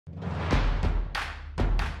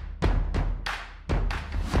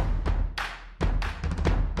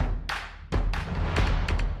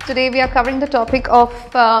Today we are covering the topic of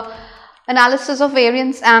analysis of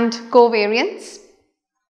variance and covariance.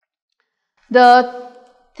 The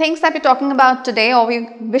things that we're talking about today or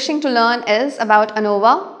we're wishing to learn is about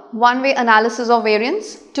Anova, one-way analysis of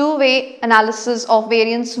variance, two-way analysis of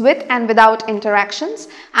variance with and without interactions,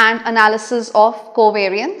 and analysis of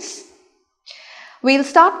covariance. We'll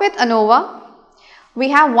start with Anova. We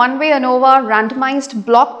have one-way Anova, randomized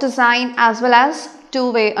block design, as well as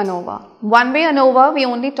two-way Anova. One-way Anova, we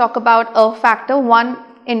only talk about a factor, one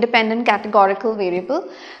independent categorical variable.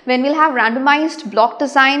 When we'll have randomized block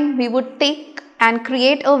design, we would take and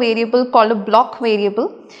create a variable called a block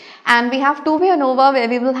variable. And we have two-way Anova where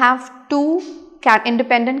we will have two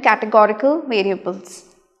independent categorical variables.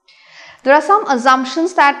 There are some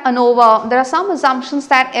assumptions that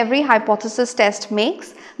every hypothesis test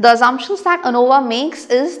makes. The assumptions that Anova makes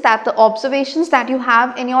is that the observations that you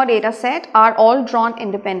have in your data set are all drawn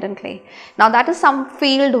independently. Now that is some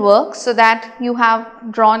field work, so that you have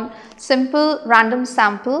drawn simple random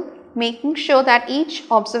sample, making sure that each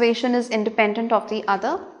observation is independent of the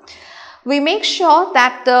other. We make sure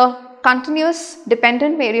that the continuous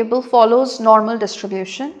dependent variable follows normal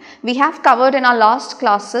distribution. We have covered in our last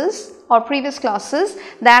classes or previous classes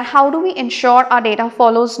that how do we ensure our data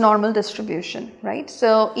follows normal distribution, right?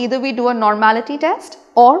 So either we do a normality test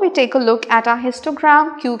or we take a look at our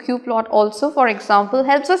histogram. QQ plot also, for example,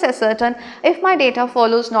 helps us ascertain if my data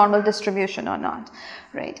follows normal distribution or not,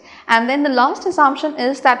 right? And then the last assumption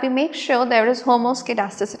is that we make sure there is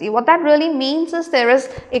homoscedasticity. What that really means is there is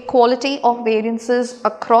equality of variances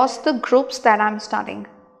across the groups that I'm studying.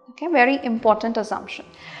 Okay, very important assumption.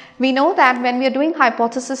 We know that when we are doing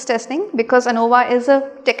hypothesis testing, because Anova is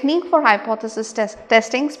a technique for hypothesis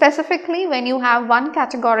testing, specifically when you have one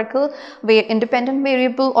categorical independent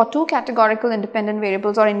variable or two categorical independent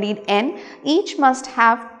variables, or indeed n, each must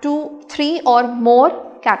have three or more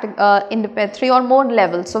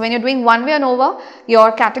levels. So when you're doing one-way Anova,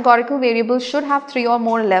 your categorical variables should have three or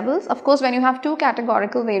more levels. Of course, when you have two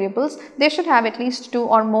categorical variables, they should have at least two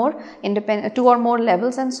or more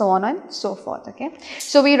levels, and so on and so forth. Okay.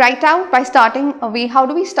 So we write out by starting. How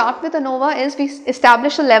do we start with Anova? Is we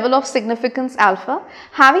establish a level of significance alpha.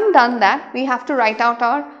 Having done that, we have to write out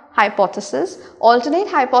our hypothesis, alternate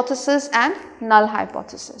hypothesis, and null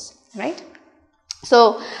hypothesis. Right.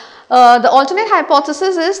 So the alternate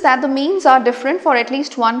hypothesis is that the means are different for at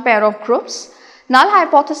least one pair of groups. Null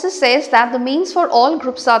hypothesis says that the means for all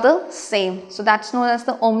groups are the same. So that's known as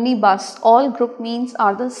the omnibus. All group means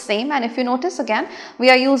are the same. And if you notice again, we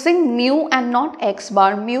are using mu and not x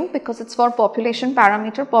bar. Mu because it's for population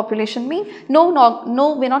parameter, population mean. No,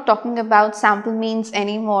 we're not talking about sample means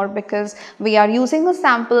anymore, because we are using the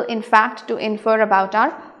sample in fact to infer about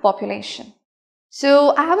our population.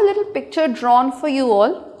 So I have a little picture drawn for you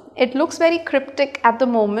all. It looks very cryptic at the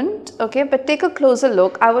moment, okay, but take a closer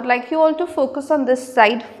look. I would like you all to focus on this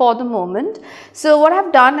side for the moment. So what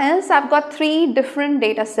I've done is I've got three different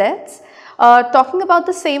data sets talking about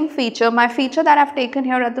the same feature. My feature that I've taken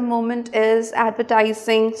here at the moment is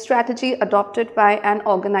advertising strategy adopted by an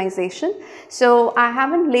organization. So I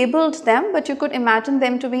haven't labeled them, but you could imagine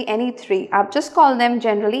them to be any three. I've just called them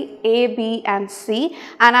generally A, B, and C,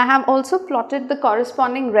 and I have also plotted the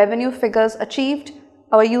corresponding revenue figures achieved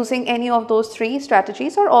or using any of those three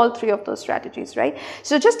strategies or all three of those strategies, right?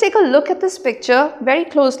 So just take a look at this picture, very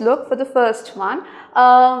close look for the first one.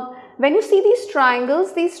 When you see these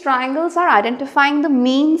triangles are identifying the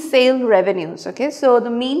mean sale revenues, okay? So the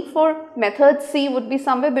mean for method C would be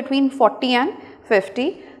somewhere between 40 and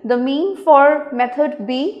 50. The mean for method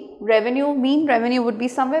B, mean revenue would be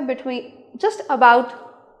somewhere between just about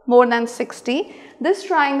more than 60. This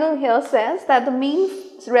triangle here says that the mean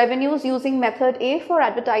revenues using method A for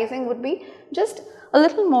advertising would be just a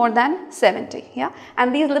little more than 70. Yeah,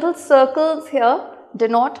 and these little circles here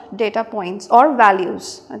denote data points or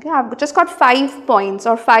values. Okay, I've just got 5 points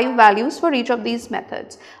or 5 values for each of these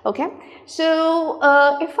methods. Okay, so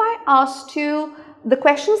if I asked you, the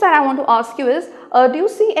questions that I want to ask you is, do you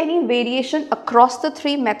see any variation across the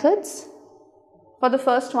three methods? For the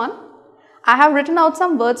first one, I have written out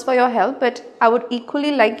some words for your help, but I would equally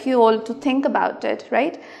like you all to think about it,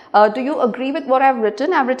 right? Do you agree with what I've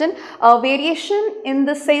written? I've written variation in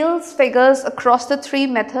the sales figures across the three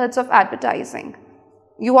methods of advertising.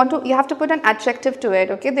 You have to put an adjective to it,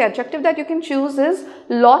 okay? The adjective that you can choose is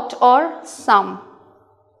lot or some.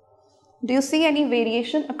 Do you see any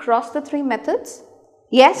variation across the three methods?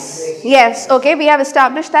 Yes, yes, okay, we have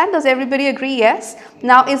established that. Does everybody agree? Yes.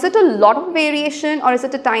 Now, is it a lot of variation or is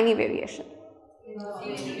it a tiny variation?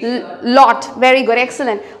 Lot, very good,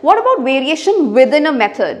 excellent. What about variation within a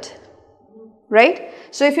method, right?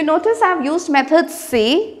 So if you notice, I have used method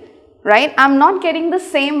C right? I'm not getting the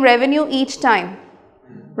same revenue each time,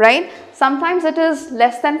 right? Sometimes it is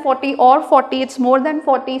less than 40 or 40, it's more than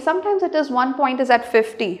 40. Sometimes it is 1 point is at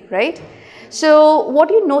 50, right? So what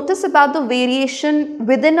do you notice about the variation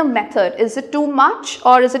within a method? Is it too much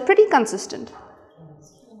or is it pretty consistent?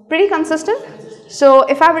 Pretty consistent. So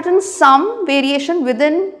if I've written some variation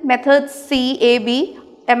within methods C, A, B,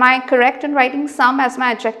 am I correct in writing some as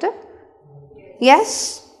my adjective?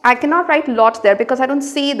 Yes, I cannot write lot there because I don't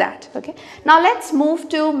see that. Okay. Now let's move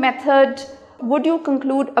to method. Would you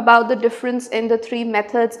conclude about the difference in the three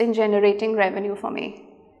methods in generating revenue for me?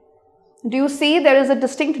 Do you see there is a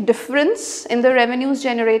distinct difference in the revenues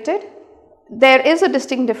generated? There is a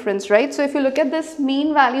distinct difference, right? So if you look at this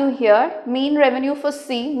mean value here, mean revenue for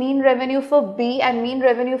C, mean revenue for B and mean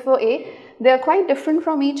revenue for A, they are quite different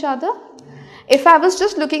from each other. If I was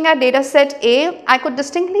just looking at data set A, I could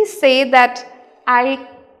distinctly say that I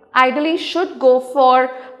ideally should go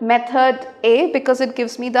for method A because it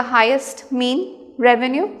gives me the highest mean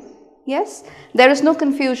revenue. Yes, there is no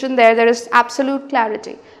confusion there, there is absolute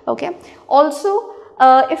clarity. Okay. Also,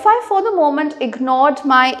 if I for the moment ignored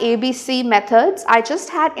my ABC methods, I just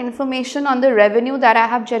had information on the revenue that I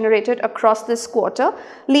have generated across this quarter,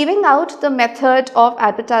 leaving out the method of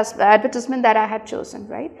advertisement that I had chosen,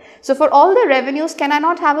 right? So for all the revenues, can I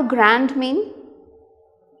not have a grand mean?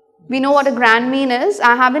 We know what a grand mean is.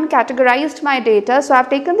 I haven't categorized my data, so I have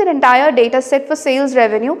taken the entire data set for sales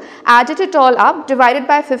revenue, added it all up, divided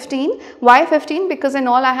by 15. Why 15? Because in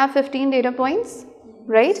all I have 15 data points,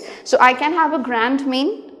 right? So I can have a grand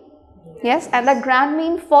mean, yes, and that grand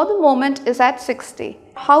mean for the moment is at 60.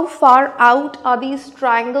 How far out are these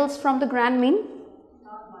triangles from the grand mean?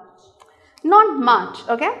 Not much,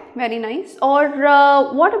 okay, very nice. Or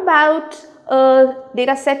what about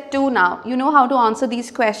data set 2 now? You know how to answer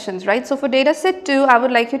these questions, right? So for data set 2, I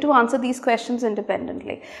would like you to answer these questions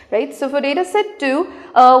independently, right? So for data set 2,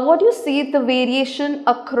 what do you see the variation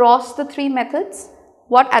across the three methods?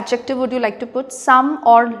 What adjective would you like to put? Some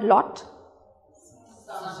or lot?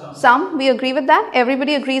 Some. We agree with that?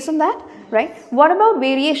 Everybody agrees on that, right? What about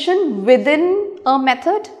variation within a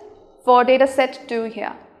method for data set 2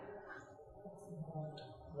 here?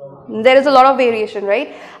 There is a lot of variation,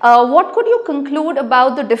 right? What could you conclude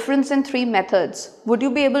about the difference in three methods? Would you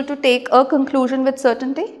be able to take a conclusion with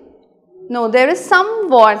certainty? No, there is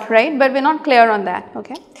somewhat, right? But we're not clear on that,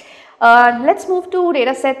 okay? Let's move to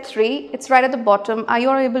Dataset 3. It's right at the bottom. Are you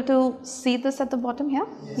all able to see this at the bottom here?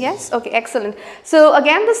 Yes? Okay, excellent. So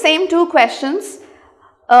again, the same two questions.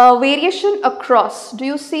 Variation across. Do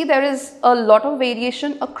you see there is a lot of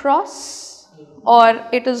variation across or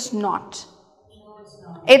it is not?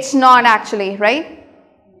 It's not actually, right?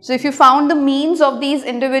 So if you found the means of these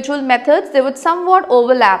individual methods, they would somewhat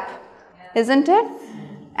overlap, isn't it?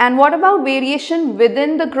 And what about variation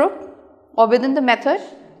within the group or within the method?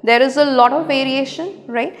 There is a lot of variation,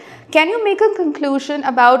 right? Can you make a conclusion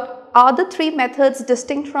about, are the three methods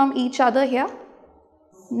distinct from each other here?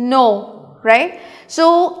 No, right?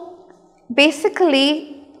 So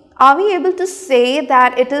basically, are we able to say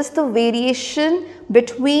that it is the variation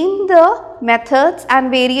between the methods and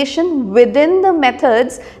variation within the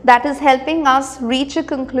methods that is helping us reach a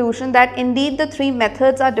conclusion that indeed the three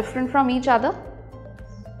methods are different from each other?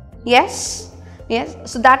 Yes? Yes.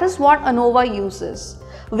 So that is what Anova uses.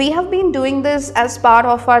 We have been doing this as part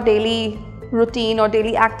of our daily routine or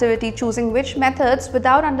daily activity, choosing which methods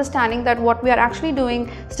without understanding that what we are actually doing,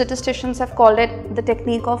 statisticians have called it the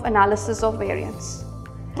technique of analysis of variance.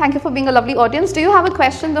 Thank you for being a lovely audience. Do you have a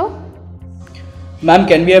question though? Ma'am,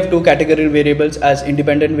 can we have two categorical variables as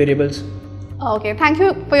independent variables? Okay, thank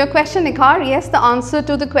you for your question, Nikhar. Yes, the answer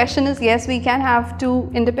to the question is yes, we can have two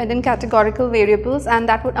independent categorical variables, and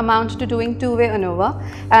that would amount to doing two-way Anova.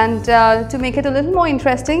 And to make it a little more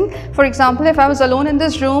interesting, for example, if I was alone in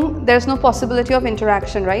this room, there's no possibility of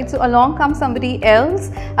interaction, right? So along comes somebody else,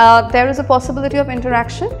 there is a possibility of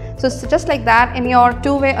interaction. So just like that, in your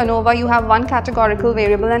two-way Anova, you have one categorical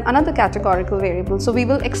variable and another categorical variable. So we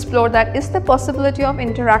will explore that. Is the possibility of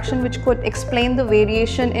interaction which could explain the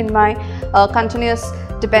variation in my continuous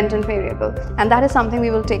dependent variable, and that is something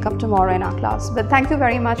we will take up tomorrow in our class. But thank you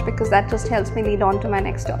very much, because that just helps me lead on to my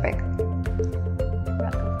next topic.